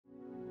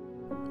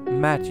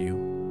Matthew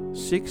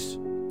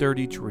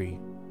 6:33.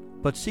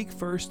 But seek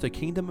first the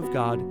kingdom of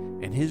God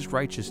and his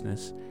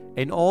righteousness,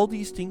 and all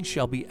these things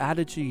shall be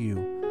added to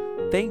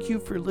you. Thank you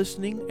for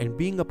listening and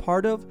being a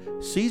part of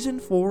Season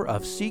 4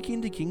 of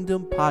Seeking the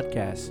Kingdom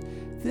podcast.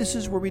 This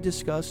is where we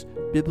discuss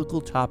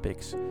biblical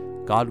topics.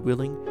 God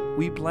willing,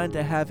 we plan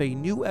to have a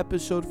new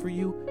episode for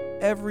you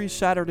every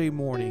Saturday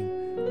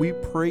morning. We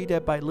pray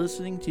that by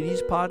listening to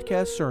these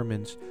podcast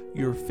sermons,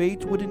 your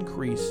faith would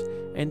increase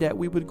and that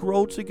we would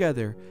grow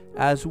together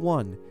as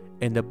one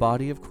in the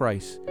body of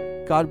Christ.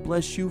 God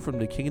bless you from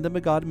the Kingdom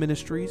of God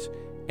Ministries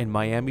in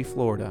Miami,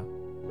 Florida.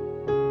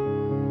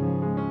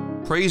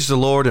 Praise the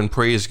Lord and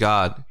praise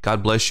God.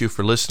 God bless you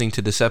for listening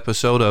to this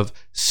episode of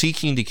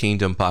Seeking the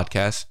Kingdom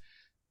podcast.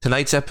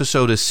 Tonight's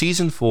episode is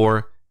Season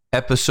 4,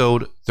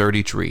 Episode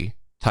 33,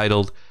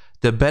 titled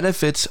The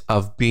Benefits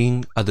of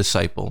Being a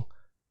Disciple.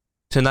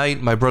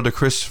 Tonight, my brother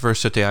Christoper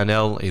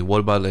Seteanel a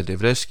Wodba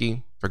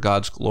Ledevreski for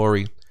God's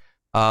glory.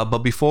 But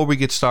before we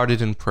get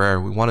started in prayer,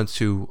 we wanted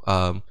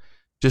to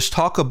just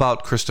talk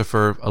about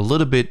Christoper a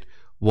little bit,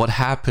 what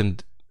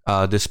happened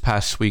this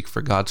past week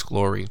for God's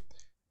glory.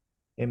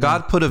 Amen.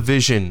 God put a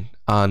vision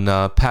on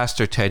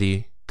Pastor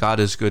Teddy, God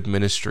is Good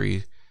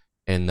Ministry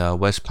in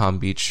West Palm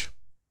Beach.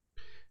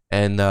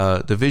 And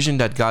the vision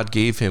that God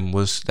gave him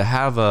was to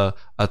have a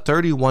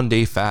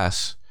 31-day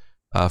fast,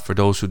 for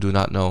those who do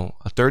not know,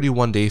 a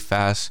 31-day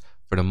fast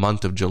for the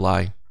month of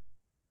July.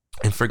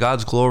 And for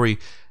God's glory,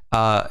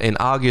 in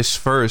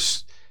August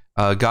 1st,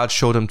 God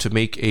showed him to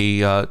make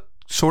a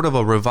sort of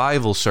a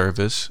revival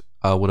service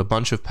with a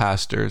bunch of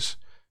pastors.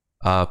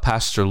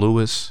 Pastor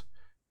Lewis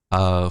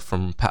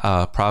from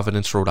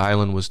Providence, Rhode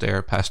Island was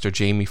there. Pastor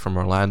Jamie from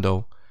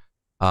Orlando.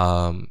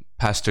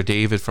 Pastor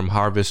David from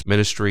Harvest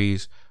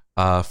Ministries,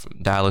 from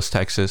Dallas,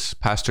 Texas.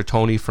 Pastor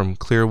Tony from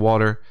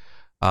Clearwater.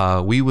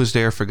 We was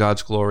there for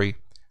God's glory.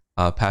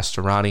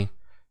 Pastor Ronnie.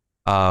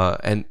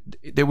 And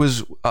there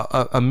was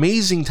an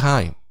amazing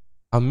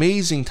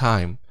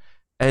time.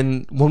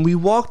 And when we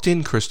walked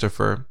in,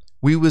 Christoper,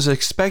 we was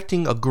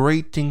expecting a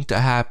great thing to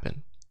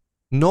happen.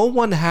 No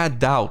one had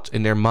doubt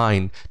in their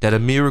mind that a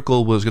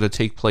miracle was going to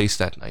take place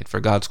that night for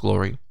God's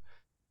glory.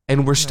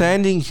 And we're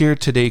standing here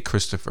today,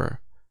 Christoper,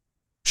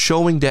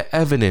 showing the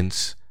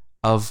evidence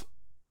of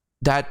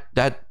that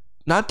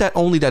not that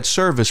only that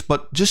service,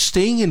 but just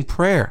staying in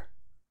prayer.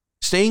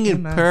 Staying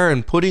in prayer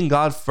and putting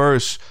God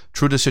first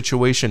through the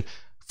situation.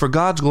 For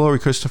God's glory,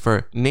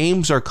 Christoper,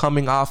 names are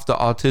coming off the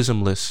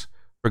autism list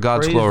for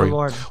God's glory.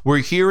 We're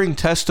hearing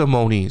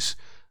testimonies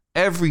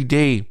every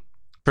day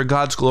for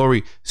God's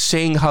glory,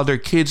 saying how their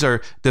kids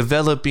are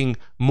developing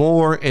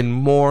more and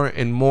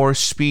more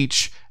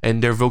speech,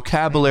 and their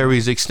vocabulary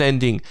is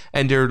extending,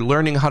 and they're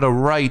learning how to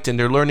write, and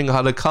they're learning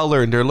how to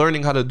color, and they're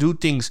learning how to do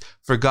things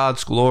for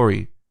God's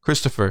glory.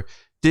 Christoper,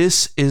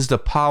 this is the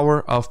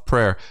power of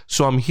prayer.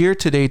 So I'm here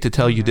today to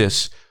tell you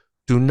this.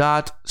 Do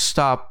not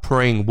stop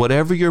praying.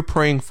 Whatever you're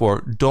praying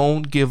for,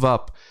 don't give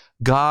up.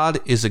 God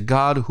is a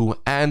God who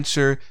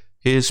answers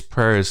his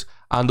prayers.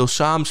 On those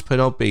Psalms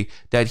Penope,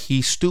 that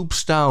he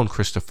stoops down,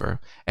 Christoper,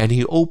 and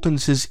he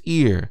opens his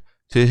ear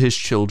to his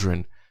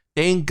children.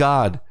 Thank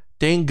God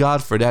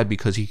for that,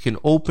 because he can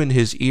open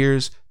his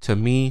ears to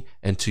me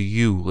and to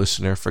you,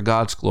 listener, for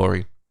God's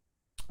glory.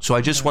 So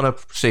I just want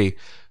to say,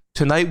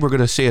 tonight we're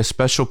going to say a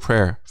special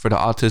prayer for the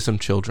autism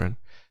children.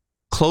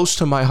 Close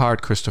to my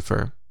heart,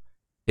 Christoper,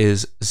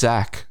 is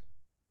Zach.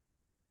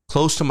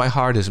 Close to my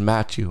heart is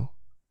Matthew.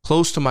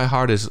 Close to my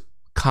heart is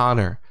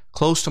Connor.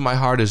 Close to my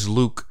heart is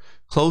Luke.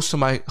 Close to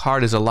my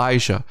heart is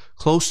Elijah.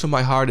 Close to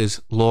my heart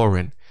is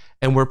Lauren.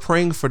 And we're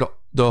praying for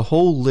the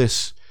whole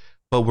list,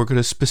 but we're going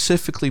to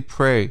specifically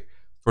pray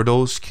for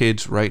those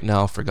kids right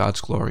now for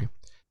God's glory.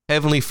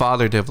 Heavenly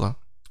Father, Devla,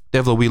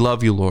 we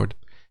love you, Lord,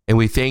 and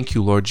we thank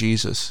you, Lord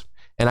Jesus.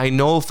 And I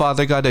know,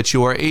 Father God, that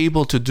you are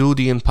able to do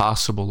the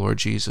impossible, Lord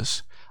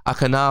Jesus.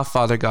 Akana,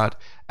 Father God,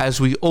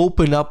 as we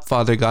open up,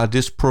 Father God,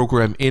 this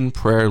program in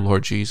prayer,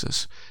 Lord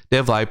Jesus.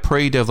 Devla, I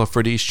pray, Devla,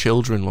 for these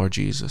children, Lord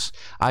Jesus.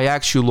 I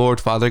ask you,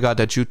 Lord, Father God,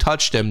 that you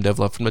touch them,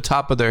 Devla, from the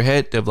top of their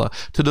head, Devla,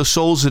 to the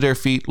soles of their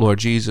feet, Lord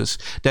Jesus.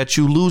 That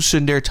you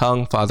loosen their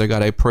tongue, Father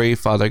God. I pray,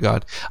 Father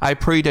God. I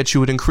pray that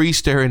you would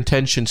increase their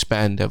attention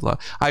span, Devla.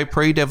 I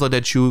pray, Devla,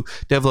 that you,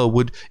 Devla,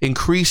 would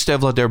increase,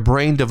 Devla, their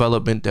brain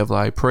development, Devla.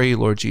 I pray,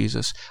 Lord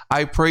Jesus.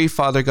 I pray,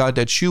 Father God,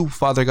 that you,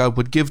 Father God,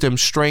 would give them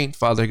strength,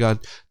 Father God,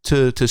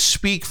 to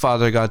speak,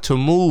 Father God, to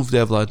move,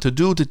 Devla, to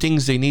do the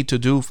things they need to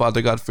do,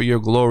 Father God, for your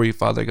glory,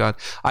 Father God.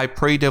 I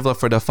pray, Devla,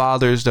 for the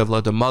fathers,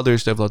 Devla, the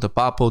mothers, Devla, the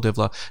papo,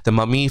 Devla, the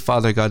mami,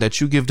 Father God,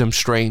 that you give them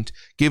strength,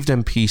 give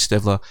them peace,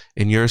 Devla,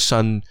 in your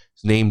Son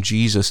name,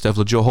 Jesus.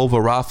 Devla, Jehovah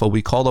Rapha,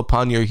 we call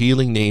upon your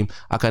healing name.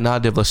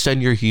 Akana, Devla,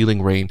 send your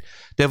healing rain.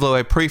 Devla,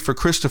 I pray for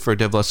Christoper,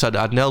 Devla, Sad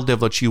Adnel,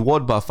 Devla,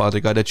 Chiwodba, Father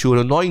God, that you would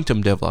anoint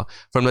him, Devla,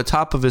 from the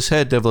top of his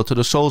head, Devla, to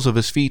the soles of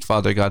his feet,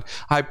 Father God.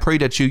 I pray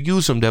that you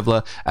use him,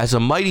 Devla, as a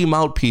mighty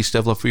mouthpiece,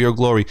 Devla, for your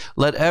glory.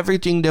 Let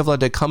everything, Devla,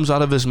 that comes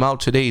out of his mouth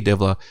today,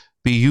 Devla,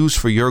 be used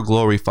for your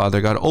glory,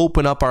 Father God.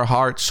 Open up our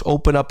hearts,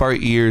 open up our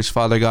ears,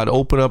 Father God.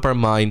 Open up our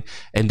mind,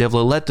 and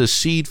devil, let the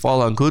seed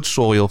fall on good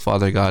soil,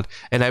 Father God.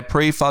 And I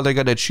pray, Father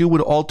God, that you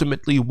would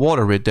ultimately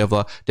water it,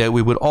 devil, that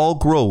we would all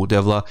grow,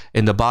 devil,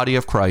 in the body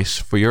of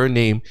Christ. For your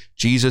name,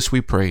 Jesus,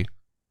 we pray.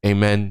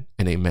 Amen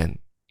and amen.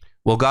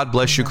 Well, God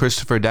bless you,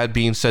 Christoper. That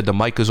being said, the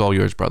mic is all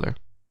yours, brother.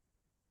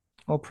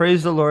 Well,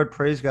 praise the Lord.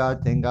 Praise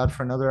God. Thank God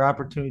for another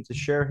opportunity to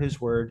share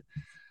his word.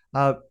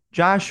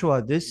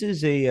 Joshua, this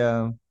is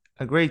a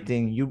great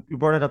thing. You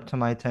brought it up to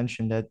my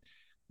attention that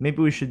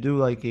maybe we should do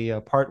like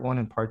a part one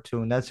and part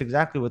two. And that's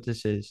exactly what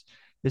this is.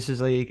 This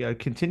is like a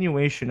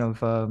continuation of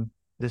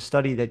the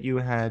study that you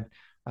had.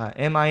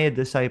 Am I a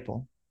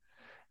disciple?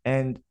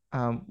 And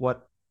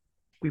what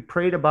we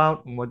prayed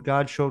about and what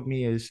God showed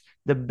me is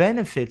the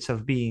benefits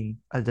of being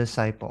a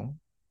disciple.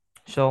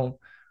 So,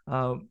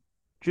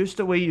 just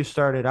the way you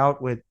started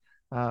out with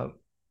uh,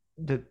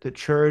 the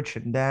church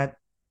and that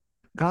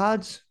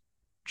God's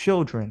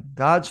children,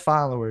 God's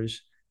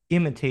followers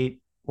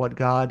imitate what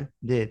God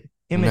did,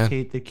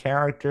 imitate Amen. the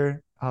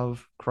character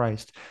of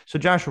Christ. So,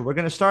 Joshua, we're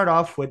going to start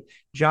off with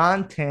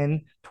John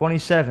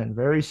 10:27.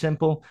 Very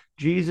simple.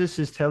 Jesus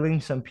is telling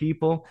some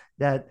people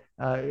that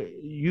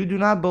you do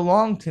not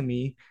belong to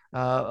me,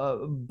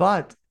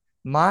 but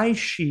my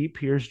sheep,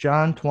 here's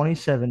John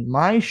 27,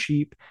 my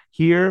sheep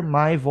hear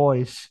my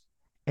voice,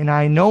 and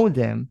I know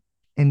them,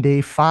 and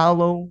they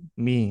follow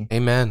me.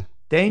 Amen.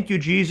 Thank you,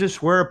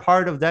 Jesus. We're a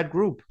part of that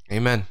group.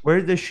 Amen.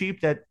 We're the sheep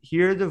that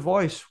hear the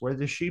voice. We're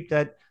the sheep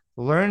that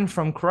learn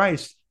from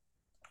Christ.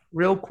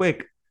 Real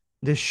quick,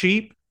 the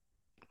sheep,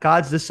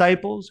 God's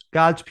disciples,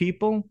 God's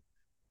people,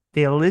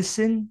 they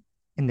listen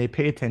and they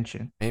pay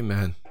attention.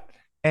 Amen.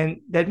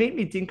 And that made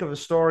me think of a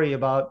story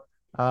about,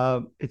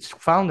 it's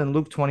found in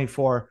Luke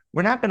 24.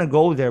 We're not going to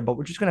go there, but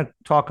we're just going to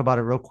talk about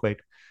it real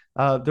quick.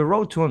 The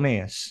road to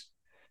Emmaus.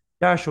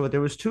 Joshua,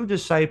 there was two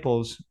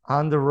disciples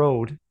on the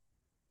road,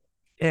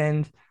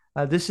 and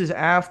this is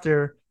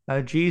after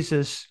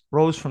Jesus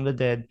rose from the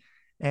dead.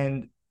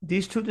 And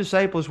these two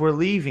disciples were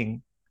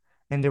leaving,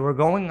 and they were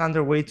going on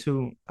their way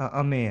to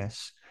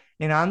Emmaus.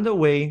 And on the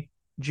way,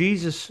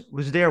 Jesus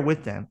was there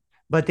with them,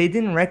 but they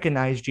didn't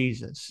recognize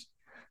Jesus.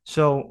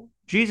 So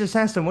Jesus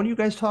asked them, "What are you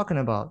guys talking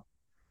about?"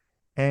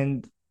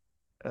 And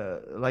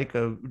like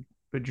a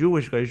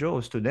Jewish guy,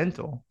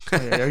 studento,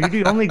 are you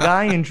the only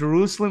guy in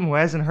Jerusalem who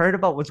hasn't heard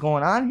about what's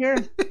going on here?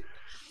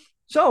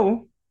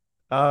 So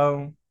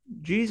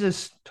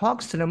Jesus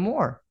talks to them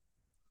more,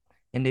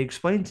 and they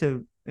explain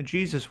to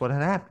Jesus what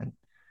had happened.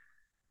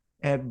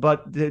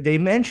 But they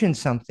mentioned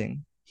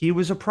something. He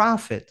was a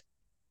prophet,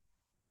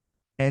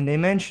 and they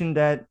mentioned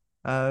that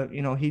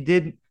he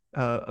did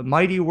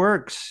mighty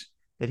works.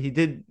 That he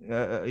did.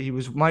 He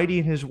was mighty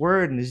in his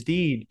word and his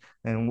deed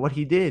and what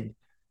he did.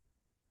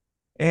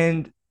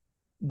 And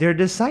they're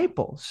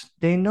disciples.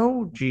 They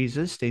know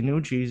Jesus. They knew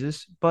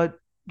Jesus. But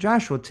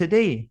Joshua,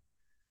 today,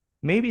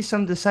 maybe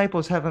some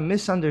disciples have a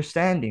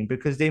misunderstanding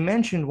because they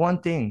mentioned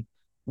one thing.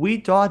 We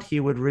thought he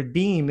would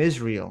redeem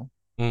Israel.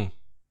 Mm.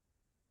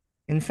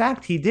 In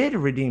fact, he did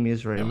redeem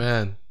Israel.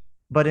 Amen.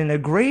 But in a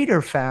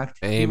greater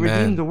fact, he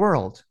redeemed the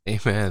world.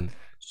 Amen.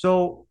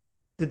 So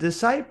the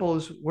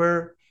disciples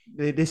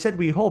they said,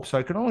 we hope. So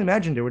I can only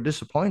imagine they were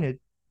disappointed.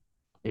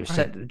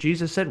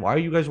 Jesus said, "Why are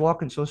you guys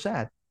walking so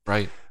sad?"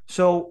 Right.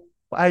 So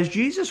as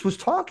Jesus was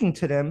talking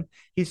to them,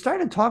 he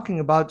started talking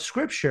about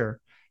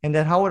scripture and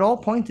that how it all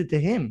pointed to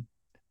him,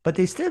 but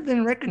they still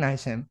didn't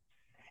recognize him.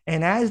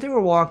 And as they were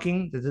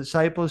walking, the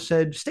disciples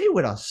said, "Stay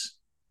with us,"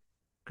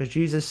 because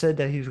Jesus said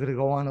that he was going to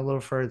go on a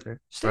little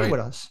further. Stay with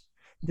us.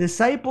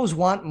 Disciples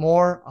want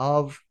more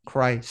of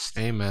Christ.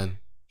 Amen.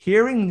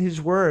 Hearing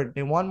his word,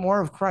 they want more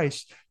of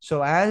Christ.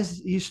 So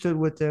as he stood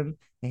with them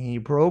and he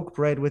broke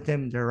bread with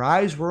them, their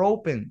eyes were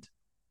opened.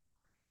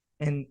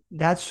 And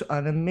that's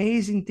an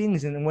amazing thing.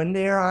 And when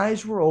their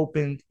eyes were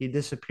opened, he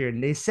disappeared.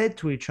 And they said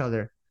to each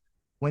other,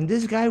 "When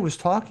this guy was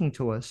talking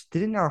to us,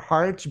 didn't our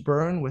hearts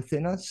burn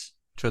within us?"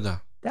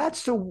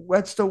 That's the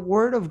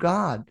word of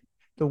God.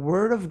 The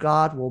word of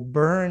God will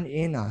burn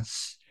in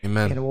us.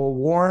 Amen. And it will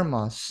warm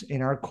us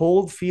in our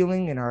cold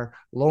feeling, in our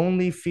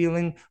lonely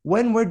feeling,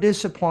 when we're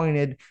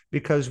disappointed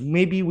because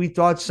maybe we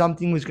thought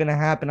something was going to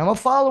happen. I'm a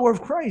follower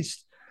of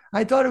Christ.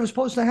 I thought it was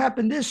supposed to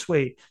happen this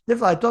way.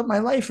 I thought my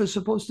life was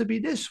supposed to be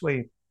this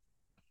way.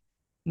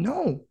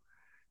 No,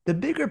 the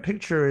bigger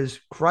picture is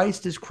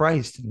Christ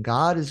and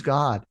God is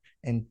God.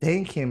 And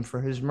thank him for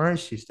his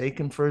mercies, thank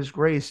him for his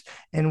grace.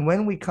 And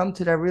when we come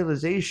to that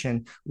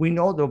realization, we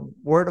know the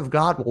word of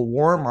God will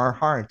warm our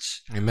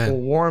hearts. Amen. Will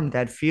warm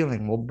that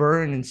feeling, will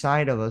burn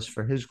inside of us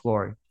for his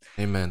glory.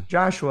 Amen.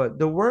 Joshua,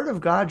 the word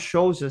of God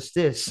shows us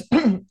this,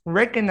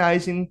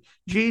 recognizing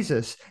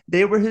Jesus.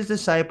 They were his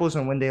disciples,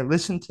 and when they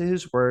listened to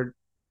his word,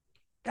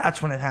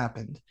 that's when it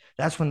happened.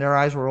 That's when their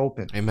eyes were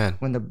open. Amen.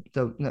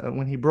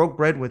 When he broke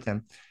bread with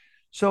them.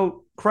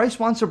 So Christ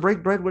wants to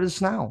break bread with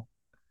us now.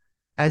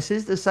 As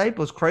his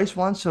disciples, Christ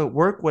wants to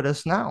work with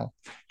us now.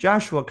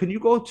 Joshua, can you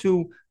go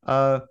to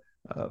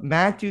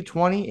Matthew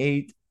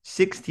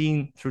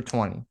 28:16 through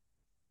 20?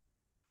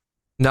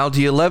 Now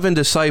the 11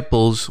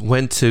 disciples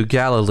went to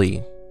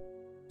Galilee,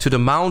 to the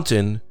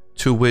mountain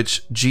to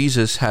which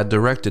Jesus had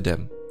directed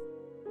them.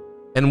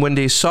 And when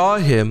they saw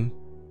him,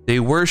 they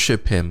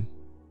worshipped him.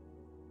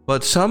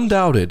 But some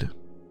doubted.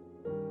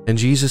 And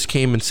Jesus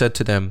came and said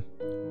to them,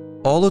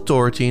 All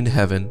authority in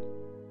heaven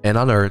and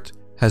on earth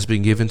has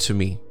been given to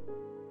me.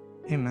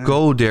 Amen.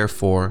 Go,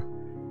 therefore,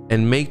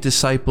 and make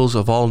disciples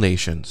of all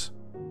nations,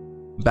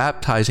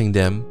 baptizing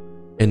them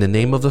in the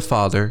name of the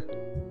Father,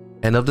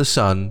 and of the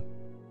Son,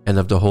 and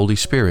of the Holy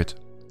Spirit,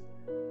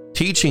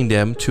 teaching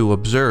them to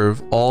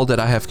observe all that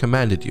I have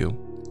commanded you.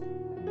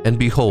 And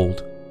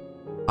behold,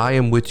 I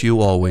am with you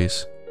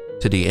always,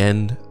 to the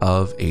end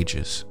of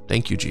ages.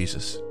 Thank you,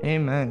 Jesus.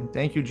 Amen.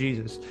 Thank you,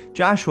 Jesus.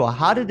 Joshua,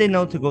 how did they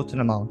know to go to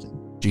the mountain?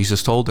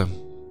 Jesus told them.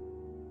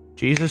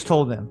 Jesus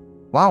told them.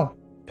 Wow.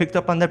 Picked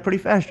up on that pretty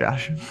fast,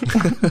 Josh.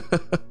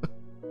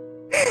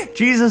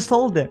 Jesus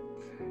told them.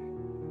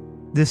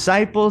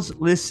 Disciples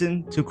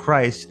listened to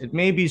Christ. It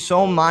may be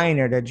so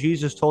minor that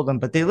Jesus told them,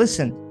 but they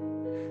listened.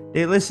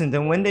 They listened.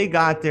 And when they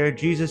got there,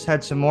 Jesus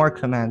had some more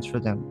commands for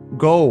them.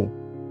 Go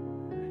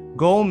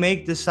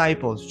make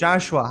disciples.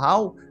 Joshua,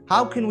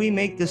 how can we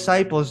make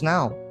disciples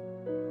now?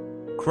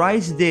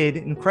 Christ did,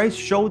 and Christ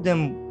showed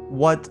them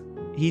what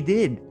he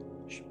did.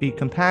 Be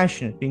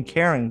compassionate, being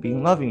caring,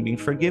 being loving, being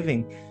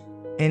forgiving.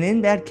 And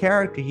in that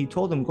character, he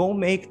told them, go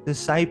make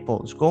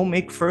disciples. Go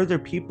make further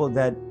people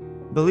that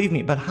believe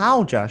me. But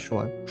how,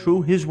 Joshua?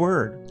 Through his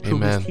word, through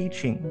Amen. his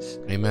teachings.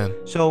 Amen.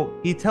 So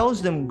he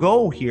tells them,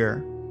 go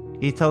here.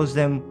 He tells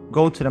them,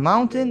 go to the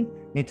mountain.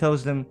 And he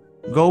tells them,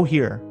 go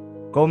here.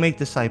 Go make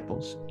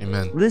disciples.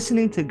 Amen.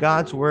 Listening to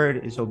God's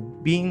word is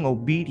being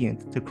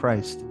obedient to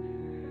Christ.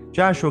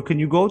 Joshua, can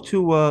you go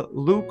to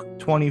Luke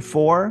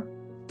 24,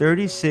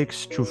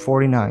 36 through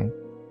 49?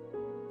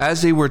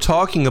 As they were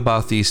talking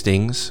about these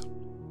things,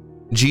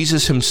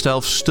 Jesus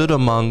himself stood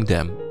among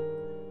them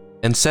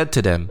and said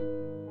to them,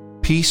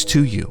 Peace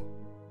to you.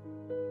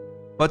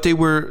 But they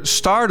were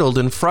startled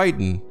and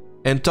frightened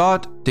and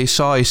thought they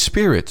saw a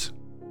spirit.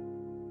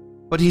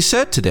 But he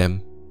said to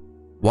them,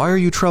 Why are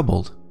you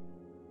troubled?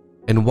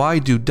 And why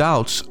do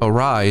doubts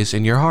arise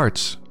in your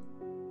hearts?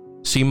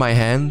 See my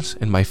hands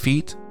and my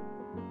feet,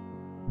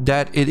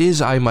 that it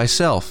is I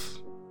myself.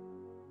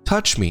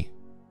 Touch me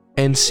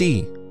and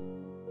see.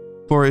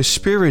 For a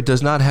spirit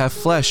does not have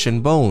flesh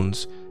and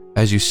bones,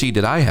 as you see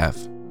that I have.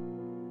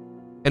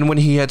 And when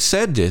he had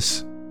said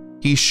this,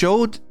 he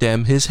showed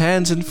them his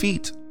hands and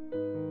feet.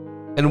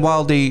 And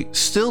while they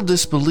still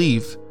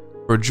disbelieved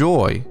for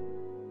joy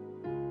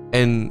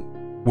and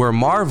were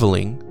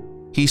marveling,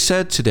 he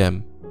said to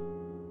them,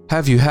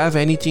 Have you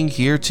anything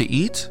here to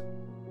eat?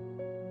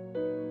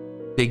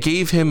 They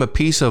gave him a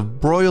piece of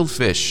broiled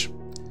fish,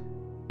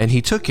 and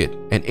he took it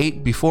and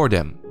ate before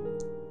them.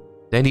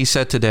 Then he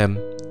said to them,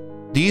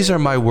 These are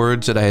my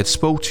words that I had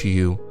spoke to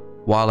you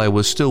while I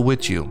was still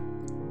with you,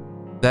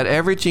 that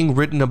everything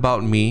written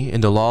about me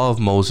in the law of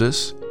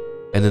Moses,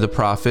 and in the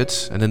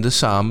prophets, and in the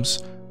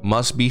Psalms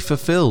must be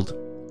fulfilled.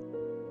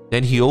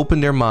 Then he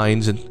opened their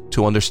minds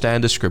to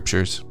understand the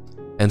scriptures,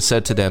 and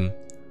said to them,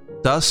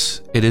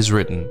 Thus it is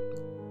written,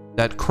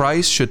 that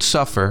Christ should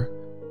suffer,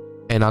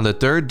 and on the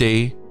third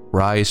day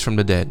rise from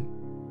the dead,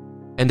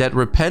 and that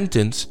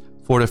repentance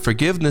for the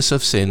forgiveness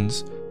of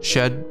sins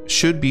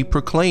should be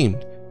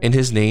proclaimed in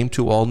his name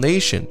to all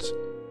nations,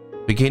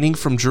 beginning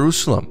from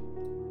Jerusalem.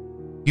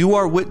 You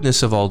are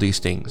witness of all these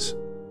things,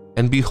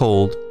 and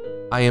behold,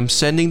 I am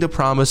sending the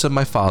promise of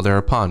my Father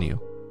upon you.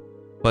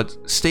 But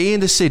stay in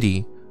the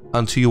city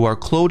until you are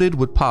clothed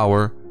with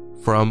power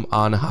from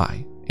on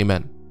high.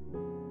 Amen.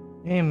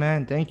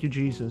 Amen. Thank you,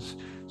 Jesus.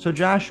 So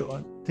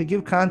Joshua, to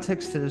give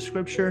context to the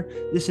scripture,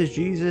 this is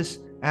Jesus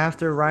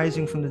after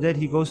rising from the dead.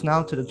 He goes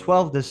now to the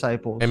 12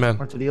 disciples. Amen.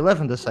 Or to the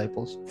 11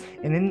 disciples.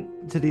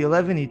 And to the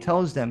 11, he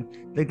tells them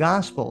the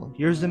gospel.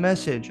 Here's the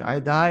message. I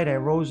died. I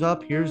rose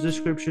up. Here's the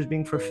scriptures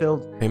being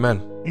fulfilled.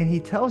 Amen. And he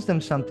tells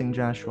them something,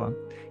 Joshua.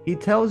 He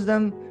tells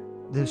them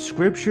the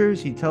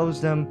scriptures. He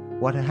tells them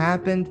what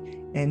happened.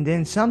 And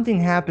then something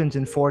happens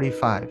in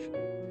 45.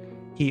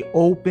 He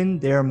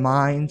opened their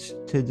minds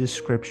to the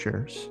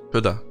scriptures.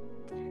 Buddha.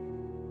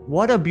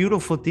 What a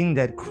beautiful thing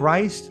that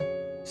Christ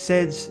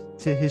says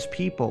to his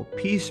people,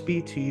 peace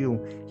be to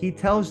you. He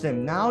tells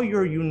them, now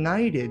you're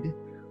united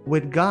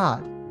with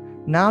God.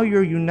 Now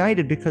you're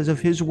united because of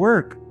his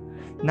work.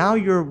 Now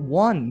you're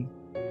one.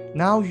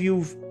 Now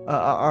you've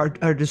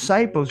are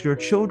disciples, you're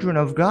children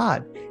of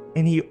God.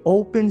 And he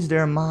opens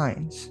their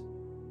minds.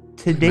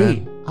 Today,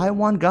 amen. I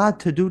want God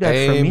to do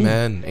that for me.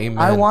 Amen.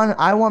 I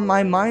want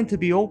my mind to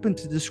be open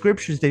to the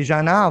scriptures.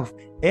 Dejanav.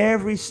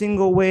 Every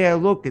single way I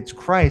look, it's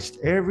Christ.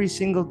 Every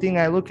single thing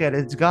I look at,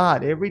 it's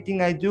God.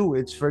 Everything I do,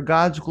 it's for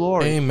God's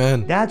glory.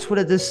 Amen. That's what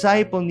a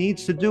disciple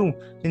needs to do.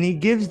 And he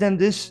gives them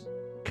this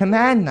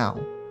command now.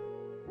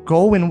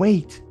 Go and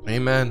wait.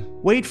 Amen.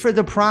 Wait for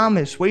the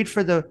promise. Wait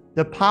for the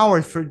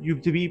power for you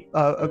to be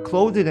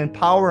clothed in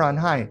power on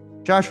high.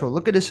 Joshua,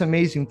 look at this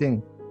amazing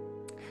thing.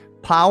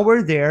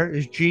 Power there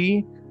is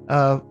G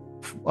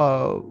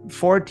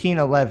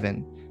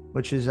 1411,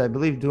 which is, I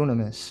believe,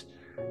 dunamis.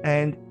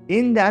 And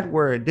In that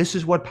word, this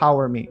is what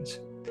power means: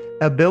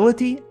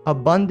 ability,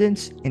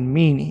 abundance, and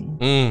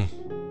meaning.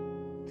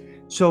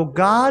 So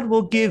God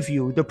will give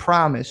you the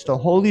promise, the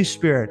Holy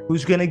Spirit,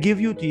 who's going to give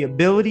you the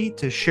ability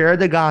to share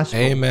the gospel.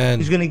 Amen.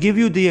 He's going to give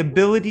you the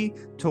ability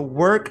to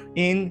work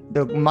in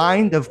the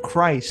mind of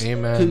Christ.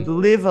 Amen. To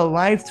live a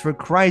life for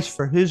Christ,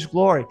 for his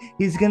glory.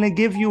 He's going to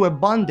give you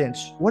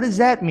abundance. What does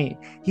that mean?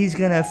 He's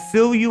going to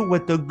fill you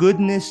with the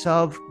goodness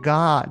of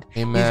God.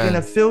 Amen. He's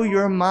going to fill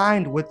your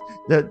mind with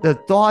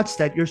the thoughts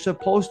that you're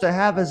supposed to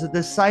have as a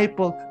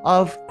disciple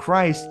of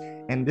Christ.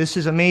 And this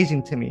is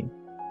amazing to me.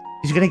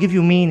 He's going to give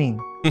you meaning.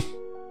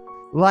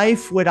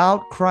 Life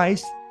without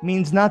Christ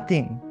means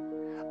nothing.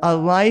 A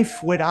life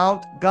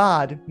without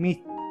God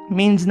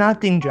means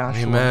nothing,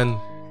 Joshua. Amen.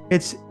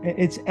 It's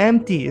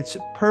empty. It's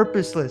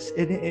purposeless.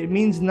 It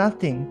means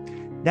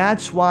nothing.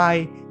 That's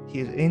why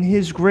in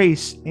his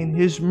grace, in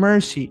his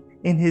mercy,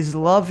 in his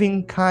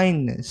loving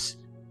kindness,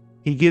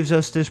 he gives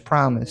us this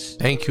promise.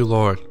 Thank you,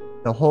 Lord.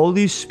 The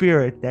Holy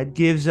Spirit that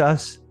gives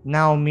us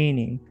now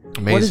meaning.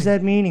 Amazing. What is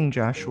that meaning,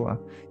 Joshua?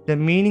 The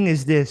meaning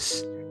is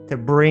this: to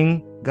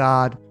bring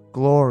God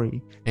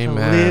glory. Amen.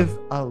 To live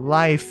a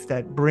life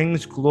that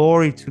brings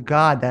glory to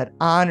God, that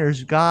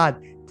honors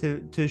God,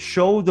 to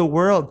show the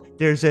world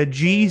there's a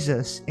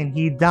Jesus and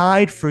he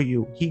died for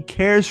you. He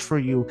cares for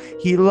you.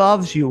 He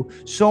loves you.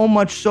 So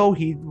much so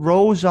he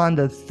rose on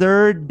the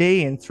third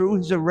day, and through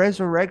his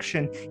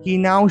resurrection, he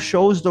now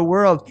shows the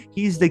world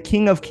he's the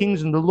King of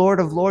Kings and the Lord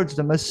of Lords,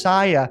 the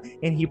Messiah,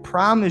 and he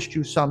promised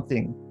you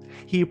something.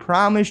 He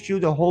promised you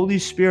the Holy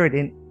Spirit,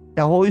 and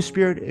the Holy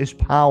Spirit is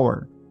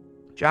power.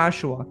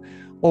 Joshua,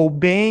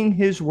 obeying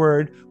his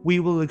word, we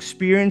will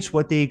experience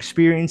what they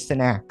experienced in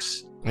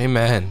Acts.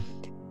 Amen.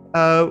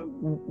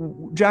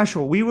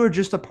 Joshua, we were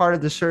just a part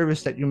of the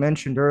service that you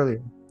mentioned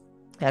earlier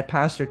at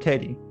Pastor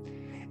Teddy,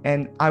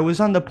 and I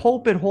was on the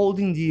pulpit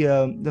holding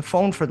the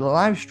phone for the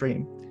live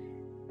stream,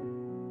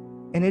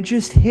 and it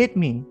just hit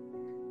me.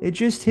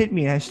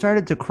 And I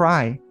started to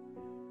cry.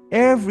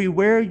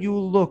 Everywhere you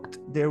looked,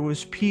 there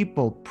was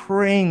people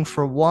praying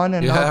for one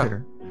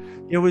another.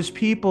 There was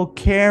people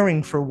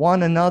caring for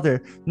one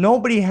another.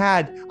 Nobody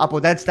had,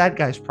 well, that's that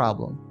guy's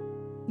problem.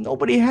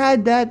 Nobody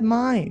had that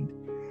mind.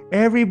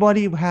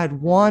 Everybody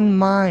had one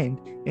mind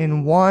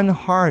and one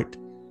heart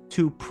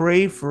to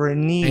pray for a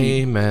need.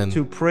 Amen.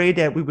 To pray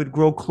that we would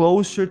grow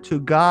closer to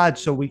God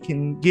so we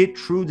can get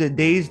through the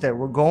days that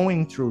we're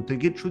going through, to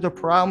get through the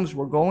problems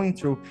we're going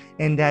through,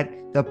 and that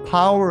the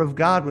power of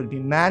God would be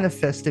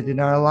manifested in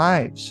our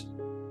lives.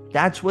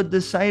 That's what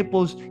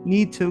disciples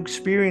need to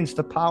experience,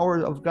 the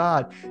power of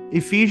God.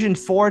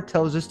 Ephesians 4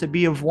 tells us to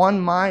be of one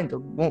mind,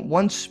 of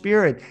one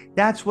spirit.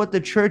 That's what the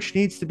church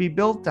needs to be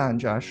built on,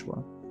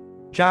 Joshua.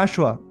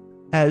 Joshua,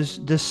 as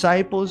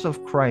disciples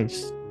of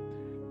Christ,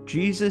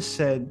 Jesus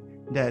said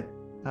that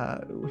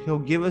he'll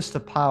give us the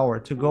power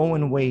to go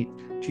and wait.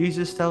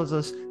 Jesus tells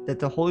us that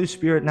the Holy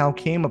Spirit now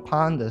came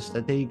upon us,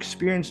 that they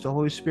experienced the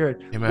Holy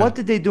Spirit. Amen. What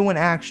did they do in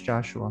Acts,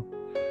 Joshua?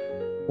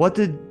 What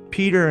did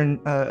Peter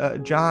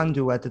and John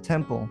do at the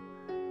temple?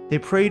 They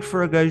prayed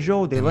for a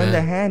gajo. They lent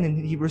a hand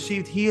and he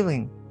received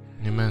healing.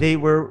 Amen. They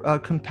were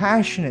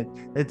compassionate.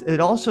 It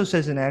also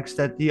says in Acts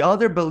that the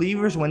other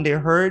believers, when they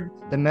heard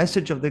the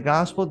message of the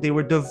gospel, they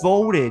were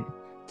devoted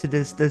to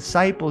this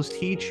disciples'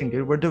 teaching.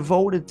 They were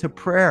devoted to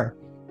prayer.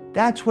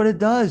 That's what it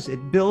does.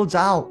 It builds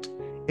out.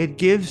 It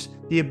gives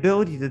the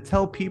ability to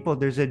tell people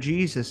there's a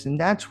Jesus, and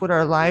that's what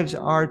our lives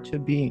are to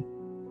be.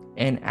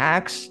 In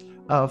Acts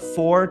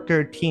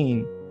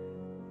 4:13,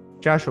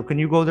 Joshua, can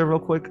you go there real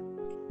quick?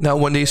 Now,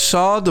 when they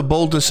saw the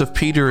boldness of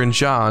Peter and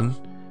John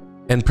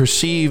and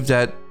perceived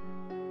that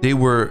they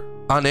were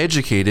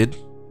uneducated,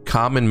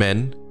 common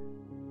men,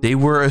 they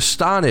were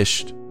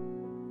astonished,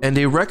 and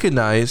they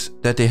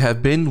recognized that they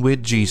have been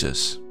with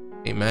Jesus.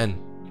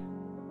 Amen.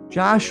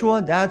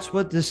 Joshua, that's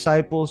what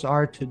disciples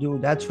are to do.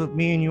 That's what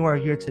me and you are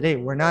here today.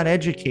 We're not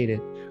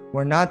educated.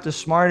 We're not the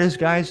smartest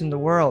guys in the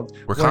world.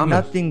 We're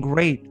nothing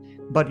great.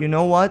 But you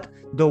know what?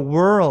 The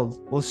world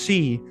will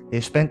see they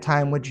spent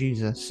time with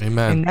Jesus.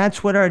 Amen. And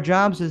that's what our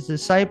jobs as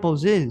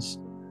disciples is,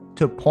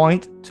 to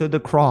point to the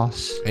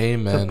cross.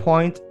 Amen. To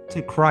point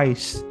to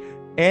Christ.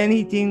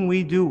 Anything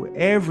we do,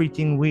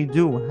 everything we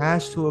do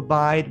has to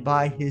abide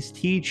by his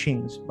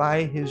teachings,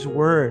 by his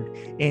word.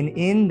 And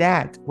in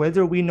that,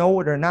 whether we know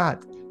it or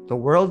not, the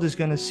world is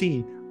going to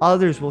see,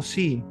 others will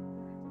see,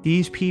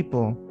 these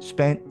people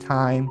spent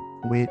time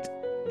with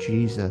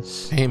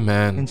Jesus.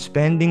 Amen. In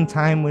spending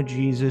time with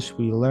Jesus,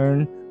 we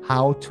learn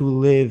how to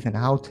live and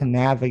how to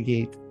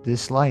navigate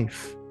this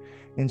life.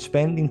 In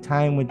spending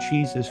time with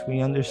Jesus, we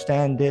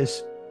understand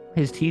this.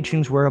 His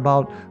teachings were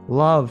about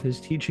love.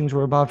 His teachings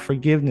were about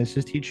forgiveness.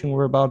 His teachings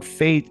were about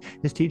faith.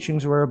 His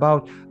teachings were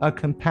about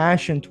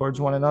compassion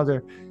towards one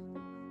another.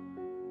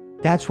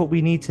 That's what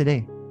we need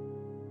today.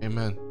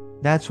 Amen.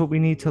 That's what we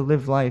need to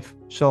live life.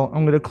 So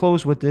I'm going to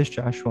close with this,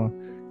 Joshua.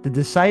 The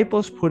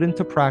disciples put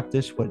into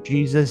practice what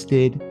Jesus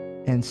did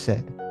and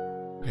said.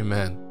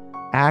 Amen.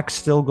 Acts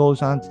still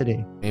goes on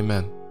today.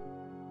 Amen.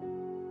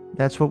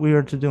 That's what we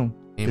are to do.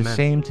 Amen. The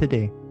same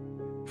today.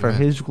 For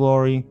Amen. his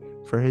glory,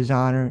 for his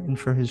honor, and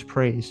for his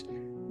praise.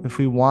 If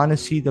we want to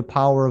see the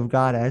power of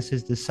God as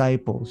his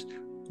disciples,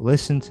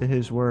 listen to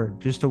his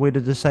word. Just the way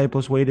the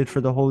disciples waited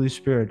for the Holy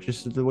Spirit,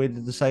 just the way the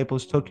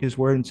disciples took his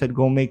word and said,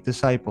 go make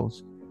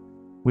disciples.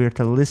 We are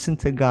to listen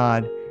to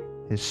God,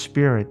 his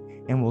spirit,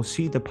 and we'll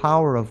see the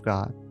power of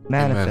God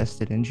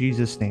manifested in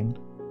Jesus' name.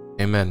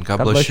 Amen.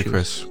 God bless you,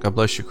 Chris. God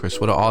bless you, Chris.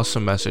 What an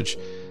awesome message.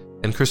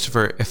 And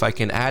Christoper, if I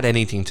can add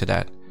anything to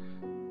that,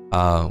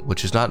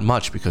 which is not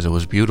much because it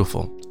was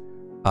beautiful.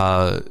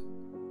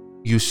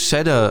 You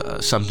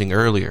said something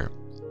earlier,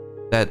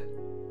 that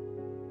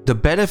the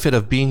benefit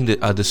of being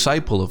a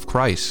disciple of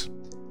Christ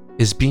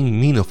is being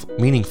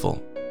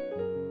meaningful.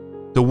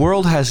 The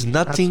world has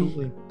nothing.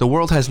 Absolutely. The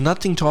world has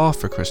nothing to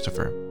offer,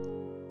 Christoper.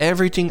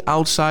 Everything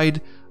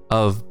outside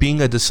of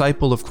being a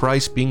disciple of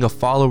Christ, being a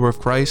follower of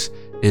Christ,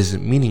 is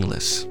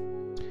meaningless.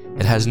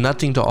 It has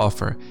nothing to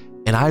offer.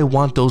 And I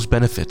want those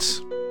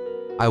benefits.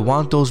 I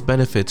want those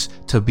benefits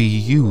to be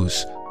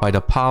used by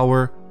the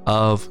power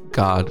of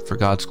God for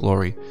God's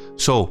glory.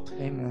 So,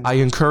 Amen. I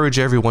encourage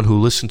everyone who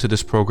listened to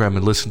this program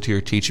and listened to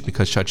your teaching,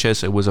 because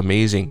Chaches, it was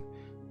amazing.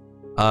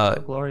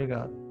 Glory to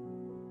God.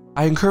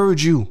 I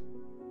encourage you,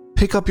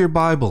 pick up your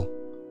Bible,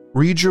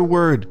 read your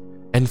word,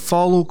 and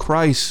follow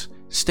Christ.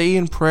 Stay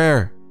in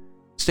prayer.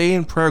 Stay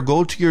in prayer.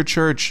 Go to your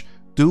church.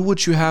 Do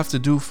what you have to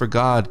do for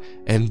God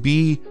and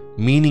be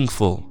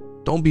meaningful.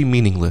 Don't be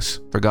meaningless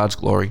for God's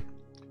glory.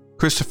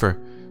 Christoper,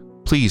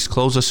 please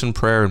close us in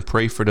prayer and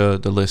pray for the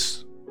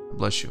list.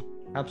 Bless you.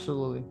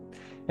 Absolutely.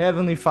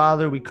 Heavenly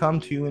Father, we come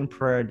to you in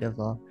prayer,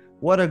 Devla.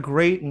 What a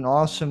great and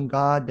awesome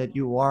God that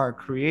you are,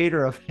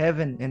 creator of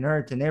heaven and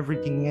earth and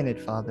everything in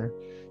it, Father.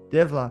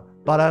 Devla,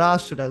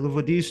 Bararasura,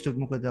 Luvodistu,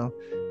 Mukada,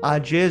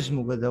 Ajez,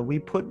 Mukada, we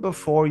put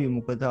before you,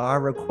 Mukada, our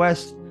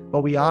request,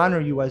 but we honor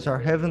you as our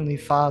Heavenly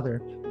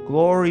Father.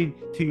 Glory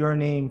to your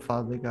name,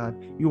 Father God.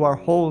 You are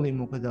holy,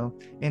 Mukada.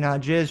 In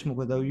Ajez,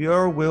 Mukada,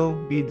 your will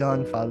be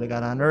done, Father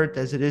God, on earth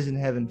as it is in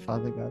heaven,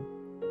 Father God.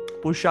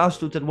 Push us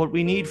to what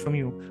we need from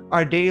you,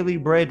 our daily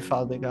bread,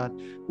 Father God.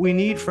 We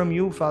need from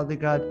you, Father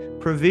God,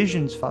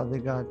 provisions, Father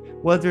God,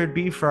 whether it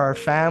be for our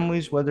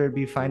families, whether it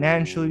be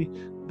financially,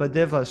 but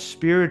Deva,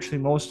 spiritually,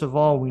 most of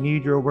all, we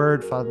need your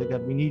word, Father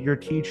God. We need your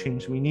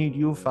teachings. We need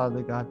you,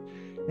 Father God.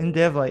 And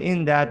Deva,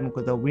 in that,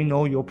 Mukada, we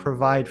know you'll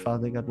provide,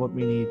 Father God, what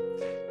we need.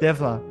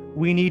 Deva,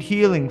 we need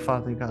healing,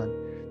 Father God.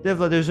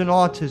 Devla, there's an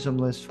autism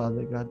list,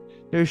 Father God.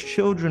 There's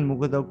children,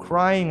 Mukada,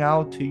 crying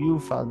out to you,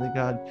 Father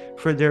God,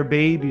 for their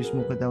babies,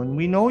 Mukada. And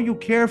we know you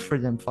care for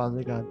them,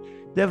 Father God.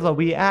 Devla,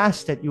 we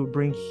ask that you would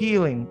bring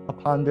healing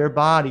upon their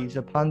bodies,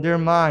 upon their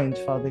minds,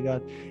 Father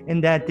God,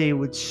 and that they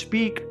would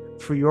speak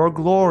for your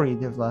glory,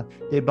 Devla.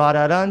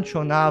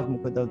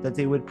 That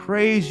they would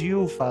praise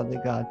you,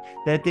 Father God,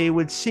 that they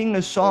would sing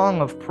a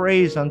song of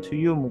praise unto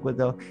you,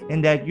 Mukada,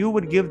 and that you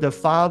would give the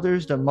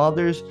fathers, the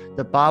mothers,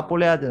 the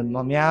papula, the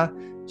mamya,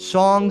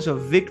 songs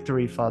of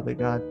victory, Father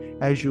God,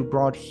 as you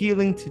brought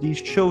healing to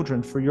these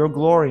children for your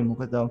glory,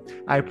 Mukado.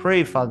 I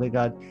pray, Father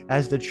God,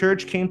 as the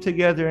church came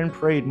together and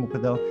prayed,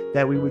 Mukado,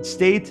 that we would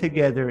stay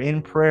together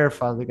in prayer,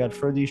 Father God,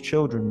 for these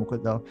children,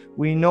 Mukado.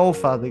 We know,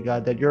 Father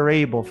God, that you're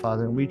able,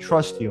 Father, and we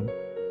trust you.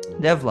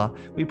 Devla,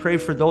 we pray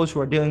for those who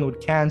are dealing with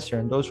cancer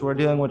and those who are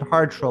dealing with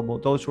heart trouble,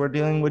 those who are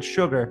dealing with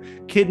sugar,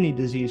 kidney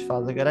disease,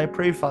 Father God. I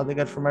pray, Father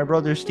God, for my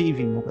brother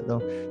Stevie,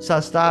 Mukado.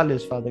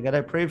 Sastales, Father God.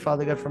 I pray,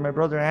 Father God, for my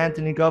brother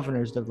Anthony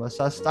Governors, Devla.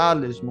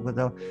 Sastales,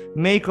 Mukado.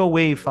 Make a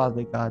way,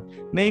 Father God.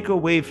 Make a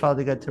way,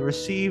 Father God, to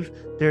receive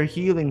their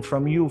healing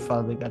from you,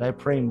 Father God. I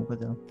pray,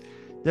 Mukado.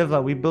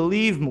 Devla, we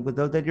believe,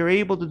 Mukado, that you're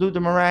able to do the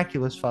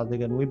miraculous, Father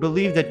God. We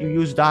believe that you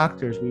use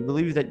doctors. We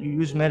believe that you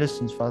use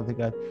medicines, Father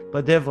God.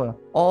 But Devla,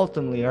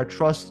 ultimately, our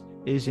trust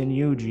is in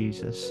you,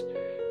 Jesus.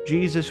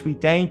 Jesus, we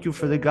thank you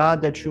for the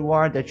God that you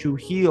are, that you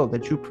heal,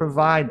 that you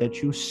provide,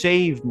 that you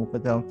save,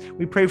 Mukado.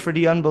 We pray for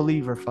the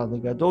unbeliever, Father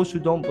God. Those who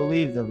don't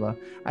believe, Devla,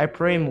 I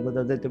pray,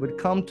 Mukado, that they would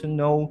come to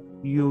know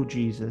you,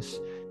 Jesus.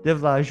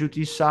 Devla,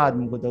 ajuti sad,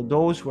 Mukado.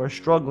 Those who are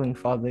struggling,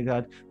 Father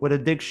God, with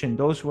addiction,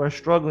 those who are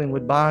struggling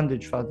with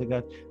bondage, Father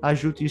God,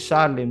 ajuti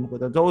sadle,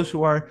 Mukado. Those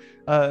who are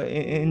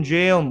in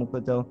jail,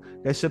 Mukado,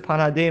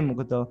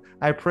 Mukado.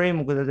 I pray,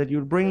 Mukado, that you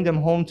would bring them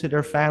home to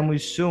their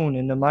families soon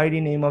in the mighty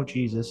name of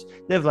Jesus.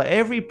 Devla,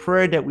 every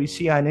prayer that we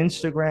see on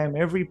Instagram,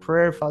 every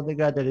prayer, Father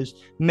God, that is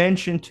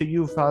mentioned to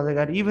you, Father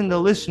God, even the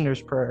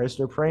listeners' prayer as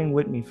they're praying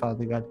with me,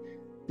 Father God.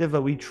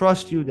 Devla, we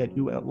trust you that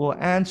you will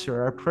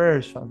answer our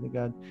prayers, Father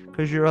God,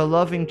 because you're a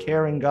loving,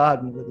 caring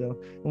God,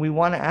 Mukado. And we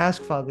want to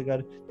ask, Father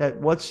God, that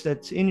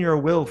that's in your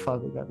will,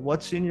 Father God.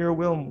 What's in your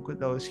will,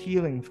 Mukado, is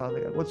healing,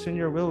 Father God. What's in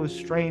your will is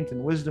strength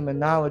and wisdom and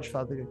knowledge,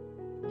 Father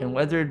God. And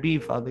whether it be,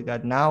 Father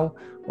God, now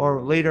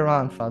or later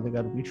on, Father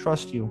God, we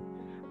trust you.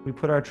 We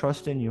put our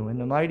trust in you. In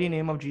the mighty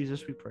name of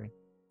Jesus, we pray.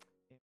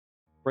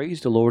 Praise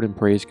the Lord and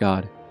praise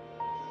God.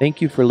 Thank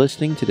you for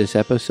listening to this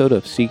episode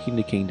of Seeking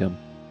the Kingdom.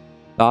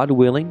 God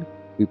willing,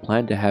 we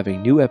plan to have a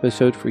new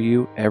episode for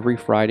you every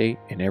Friday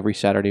and every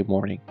Saturday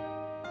morning.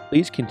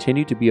 Please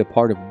continue to be a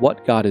part of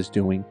what God is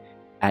doing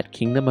at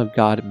Kingdom of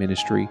God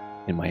Ministry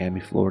in Miami,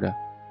 Florida.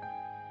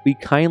 We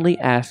kindly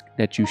ask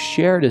that you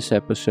share this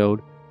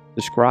episode,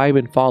 subscribe,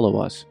 and follow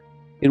us.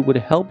 It would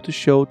help the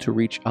show to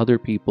reach other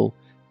people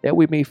that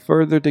we may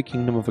further the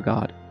kingdom of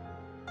God.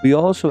 We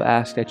also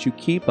ask that you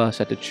keep us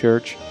at the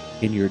church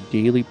in your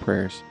daily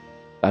prayers.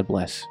 God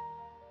bless.